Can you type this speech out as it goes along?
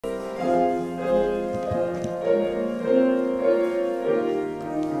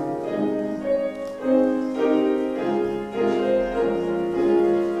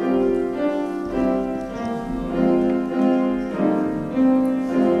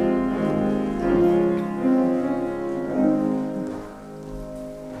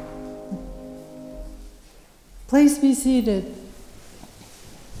Please be seated.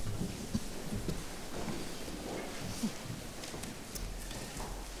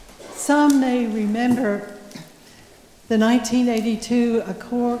 Some may remember the 1982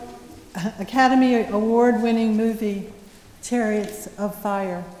 Academy Award-winning movie, Chariots of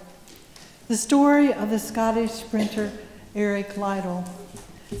Fire, the story of the Scottish sprinter Eric Liddell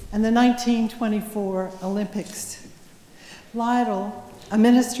and the 1924 Olympics. Liddell, a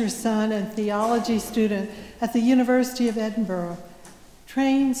minister's son and theology student at the University of Edinburgh,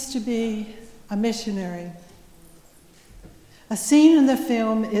 trains to be a missionary. A scene in the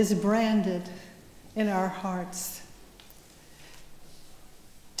film is branded in our hearts.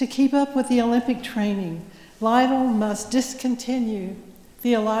 To keep up with the Olympic training, Liddell must discontinue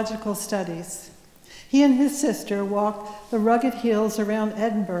theological studies. He and his sister walk the rugged hills around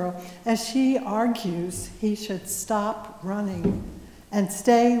Edinburgh as she argues he should stop running and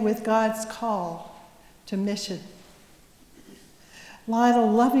stay with God's call to mission. Liddell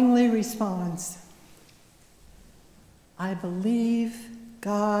lovingly responds, "I believe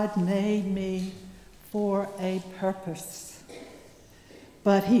God made me for a purpose,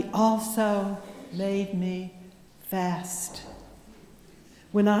 but he also made me fast.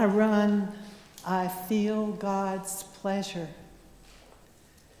 When I run, I feel God's pleasure.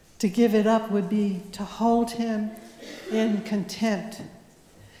 To give it up would be to hold him in contempt.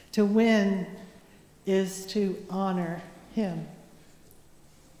 To win is to honor him."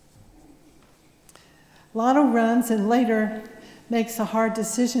 Liddell runs and later makes a hard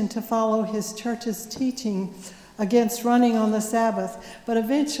decision to follow his church's teaching against running on the Sabbath, but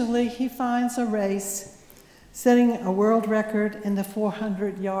eventually he finds a race, setting a world record in the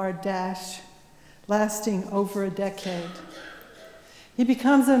 400-yard dash, lasting over a decade. He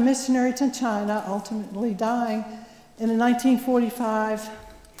becomes a missionary to China, ultimately dying in a 1945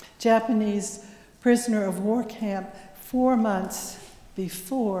 Japanese prisoner of war camp 4 months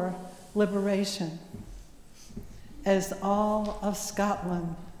before liberation, as all of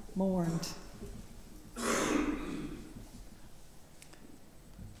Scotland mourned.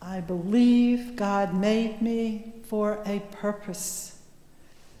 "I believe God made me for a purpose,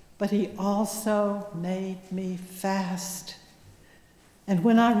 but he also made me fast. And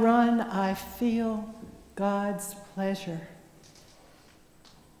when I run, I feel God's pleasure."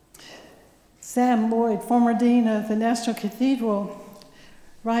 Sam Lloyd, former dean of the National Cathedral,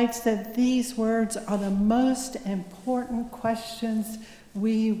 writes that these words are the most important questions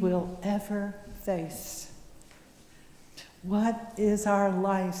we will ever face. What is our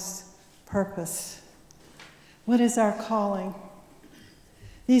life's purpose? What is our calling?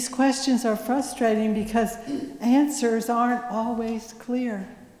 These questions are frustrating because answers aren't always clear.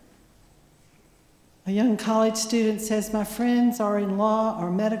 A young college student says, "My friends are in law or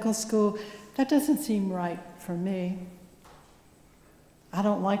medical school. That doesn't seem right for me." "I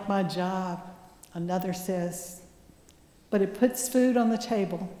don't like my job," another says, "but it puts food on the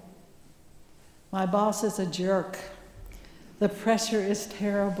table. My boss is a jerk. The pressure is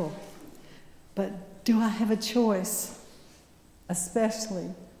terrible. But do I have a choice,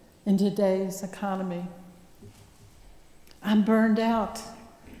 especially in today's economy?" "I'm burned out,"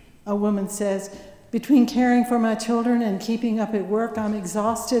 a woman says. "Between caring for my children and keeping up at work, I'm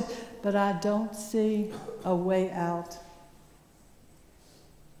exhausted, but I don't see a way out.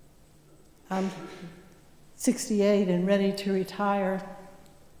 I'm 68 and ready to retire.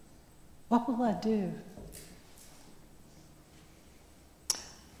 What will I do?"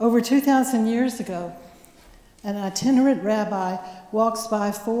 Over 2,000 years ago, an itinerant rabbi walks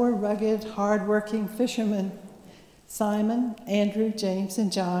by 4 rugged, hard-working fishermen, Simon, Andrew, James,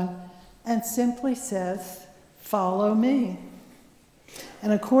 and John, and simply says, "Follow me."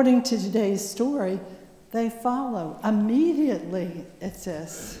 And according to today's story, they follow. Immediately, it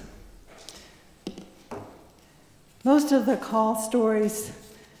says. Most of the call stories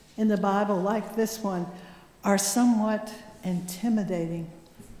in the Bible, like this one, are somewhat intimidating.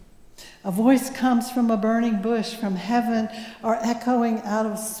 A voice comes from a burning bush from heaven or echoing out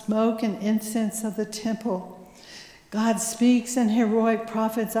of smoke and incense of the temple. God speaks and heroic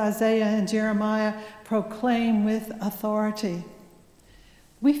prophets Isaiah and Jeremiah proclaim with authority.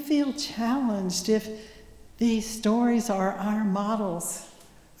 We feel challenged if these stories are our models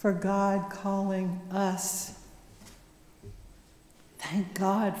for God calling us. Thank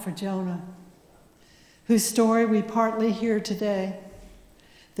God for Jonah, whose story we partly hear today.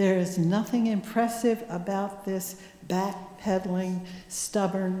 There is nothing impressive about this backpedaling,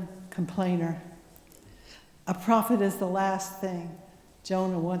 stubborn complainer. A prophet is the last thing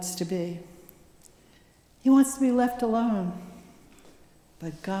Jonah wants to be. He wants to be left alone,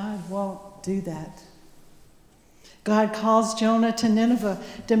 but God won't do that. God calls Jonah to Nineveh,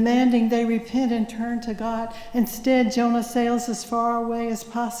 demanding they repent and turn to God. Instead, Jonah sails as far away as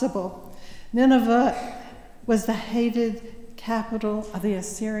possible. Nineveh was the hated capital of the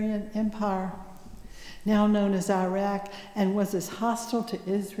Assyrian Empire, now known as Iraq, and was as hostile to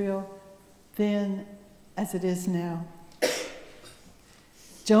Israel then as it is now.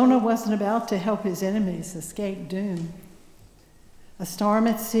 Jonah wasn't about to help his enemies escape doom. A storm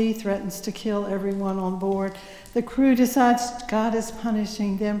at sea threatens to kill everyone on board. The crew decides God is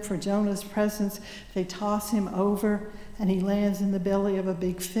punishing them for Jonah's presence. They toss him over, and he lands in the belly of a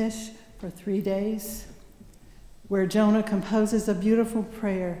big fish for 3 days, where Jonah composes a beautiful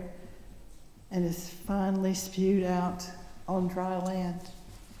prayer and is finally spewed out on dry land.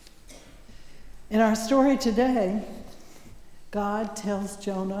 In our story today, God tells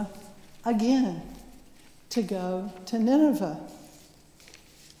Jonah again to go to Nineveh.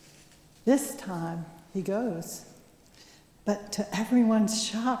 This time he goes. But to everyone's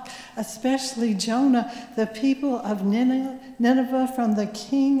shock, especially Jonah, the people of Nineveh from the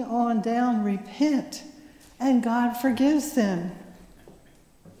king on down repent, and God forgives them.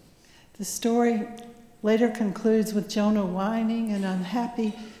 The story later concludes with Jonah whining and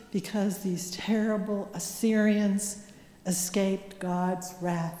unhappy because these terrible Assyrians escaped God's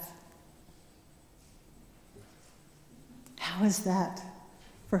wrath. How is that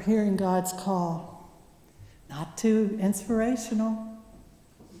for hearing God's call? Not too inspirational.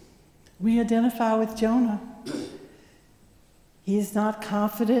 We identify with Jonah. He is not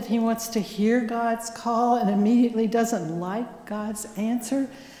confident. He wants to hear God's call and immediately doesn't like God's answer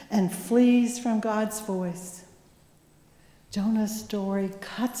and flees from God's voice. Jonah's story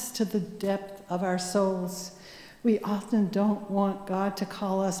cuts to the depth of our souls. We often don't want God to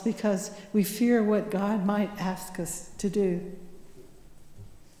call us because we fear what God might ask us to do.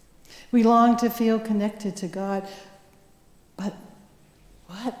 We long to feel connected to God, but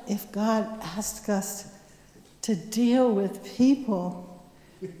what if God asks us to deal with people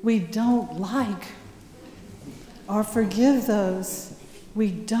we don't like or forgive those we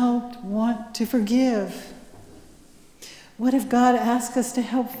don't want to forgive? What if God asks us to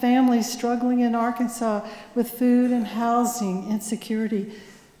help families struggling in Arkansas with food and housing insecurity,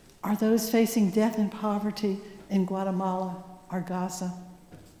 or those facing death and poverty in Guatemala or Gaza?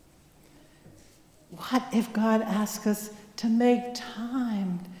 What if God asks us to make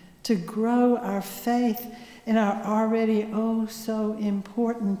time to grow our faith in our already oh so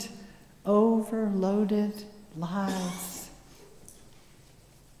important overloaded lives?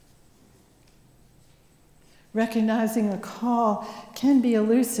 Recognizing a call can be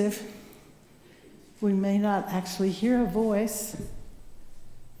elusive. We may not actually hear a voice.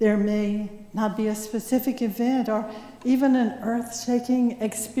 There may not be a specific event or even an earth-shaking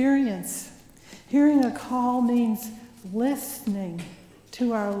experience. Hearing a call means listening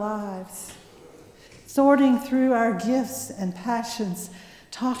to our lives, sorting through our gifts and passions,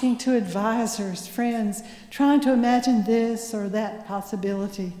 talking to advisors, friends, trying to imagine this or that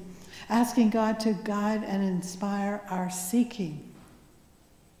possibility, asking God to guide and inspire our seeking.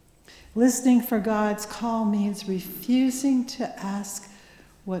 Listening for God's call means refusing to ask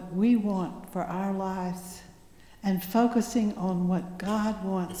what we want for our lives and focusing on what God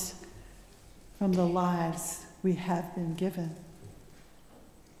wants from the lives we have been given.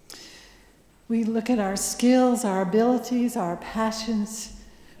 We look at our skills, our abilities, our passions.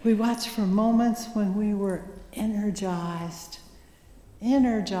 We watch for moments when we were energized.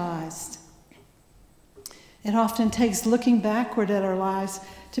 It often takes looking backward at our lives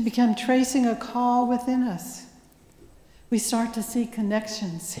to become tracing a call within us. We start to see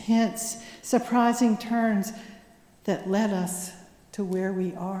connections, hints, surprising turns that led us to where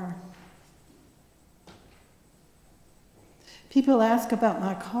we are. People ask about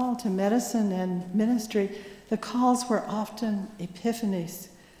my call to medicine and ministry. The calls were often epiphanies,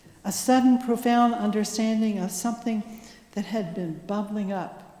 a sudden, profound understanding of something that had been bubbling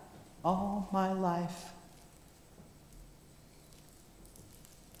up all my life.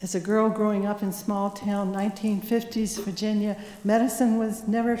 As a girl growing up in small-town 1950s Virginia, medicine was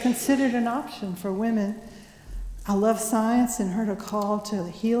never considered an option for women. I loved science and heard a call to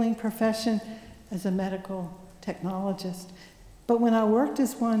the healing profession as a medical technologist. But when I worked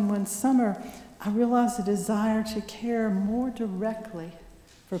as one summer, I realized a desire to care more directly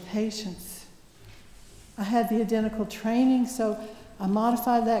for patients. I had the identical training, so I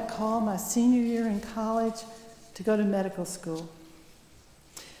modified that call my senior year in college to go to medical school.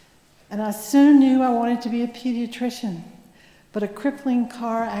 And I soon knew I wanted to be a pediatrician, but a crippling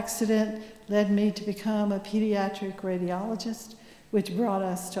car accident led me to become a pediatric radiologist, which brought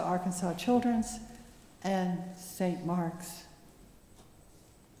us to Arkansas Children's, and St. Mark's.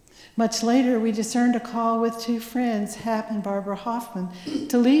 Much later, we discerned a call with two friends, Hap and Barbara Hoffman,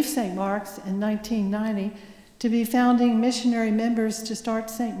 to leave St. Mark's in 1990 to be founding missionary members to start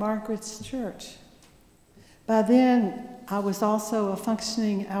St. Margaret's Church. By then, I was also a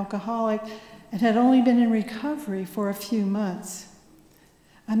functioning alcoholic and had only been in recovery for a few months.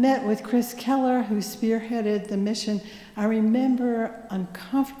 I met with Chris Keller, who spearheaded the mission. I remember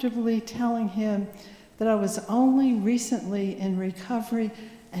uncomfortably telling him that I was only recently in recovery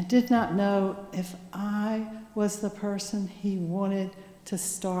and did not know if I was the person he wanted to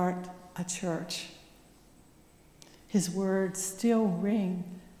start a church. His words still ring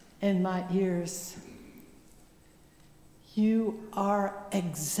in my ears. You are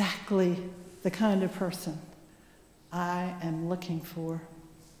exactly the kind of person I am looking for.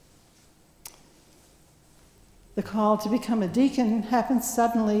 The call to become a deacon happened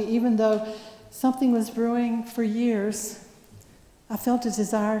suddenly, even though something was brewing for years. I felt a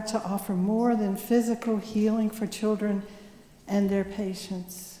desire to offer more than physical healing for children and their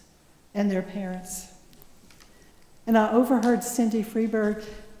patients and their parents. And I overheard Cindy Freeberg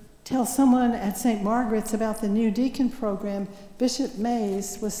tell someone at St. Margaret's about the new deacon program Bishop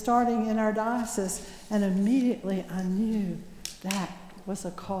Mays was starting in our diocese, and immediately I knew that was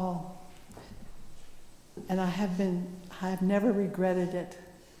a call. And I have never regretted it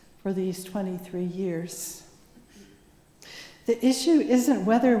for these 23 years. The issue isn't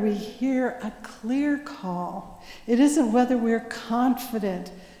whether we hear a clear call. It isn't whether we're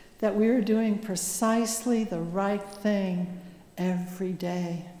confident that we're doing precisely the right thing every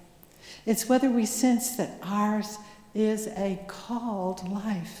day. It's whether we sense that ours is a called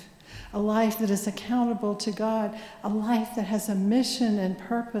life, a life that is accountable to God, a life that has a mission and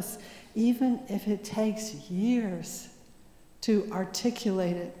purpose, even if it takes years to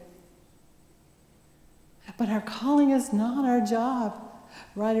articulate it. But our calling is not our job.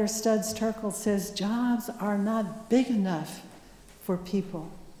 Writer Studs Terkel says jobs are not big enough for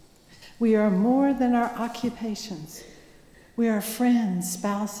people. We are more than our occupations. We are friends,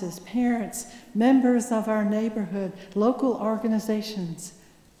 spouses, parents, members of our neighborhood, local organizations,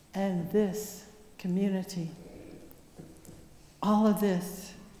 and this community. All of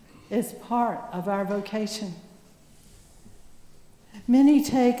this is part of our vocation. Many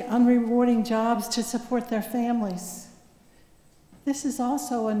take unrewarding jobs to support their families. This is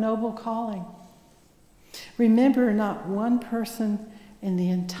also a noble calling. Remember, not one person in the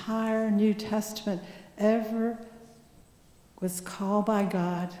entire New Testament ever was called by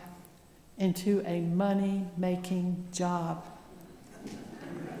God into a money-making job.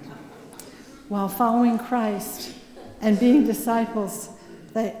 While following Christ and being disciples,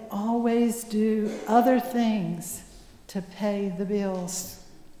 they always do other things to pay the bills,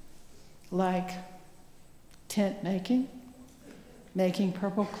 like tent making, making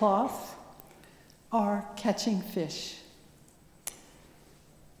purple cloth, or catching fish.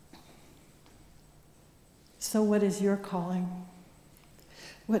 So what is your calling?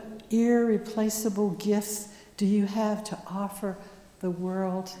 What irreplaceable gifts do you have to offer the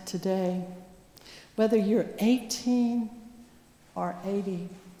world today? Whether you're 18 or 80.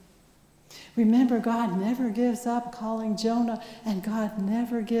 Remember, God never gives up calling Jonah, and God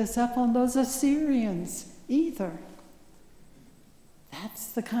never gives up on those Assyrians either. That's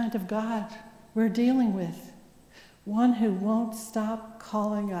the kind of God we're dealing with. One who won't stop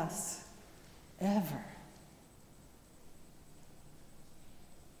calling us, ever.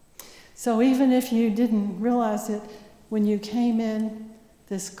 So even if you didn't realize it when you came in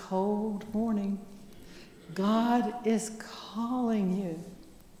this cold morning, God is calling you.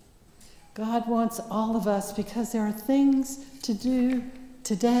 God wants all of us, because there are things to do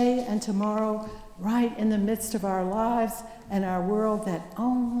today and tomorrow, right in the midst of our lives and our world, that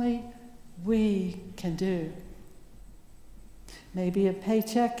only we can do. Maybe a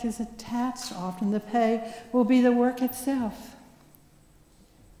paycheck is attached. Often the pay will be the work itself.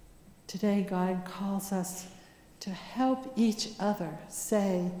 Today, God calls us to help each other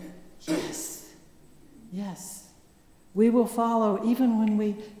say, yes, yes. We will follow even when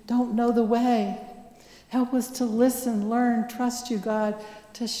we don't know the way. Help us to listen, learn, trust you, God,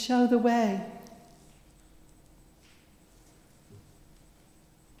 to show the way.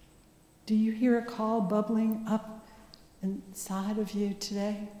 Do you hear a call bubbling up inside of you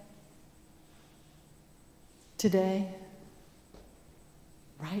today? Today?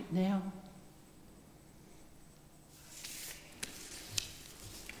 Right now?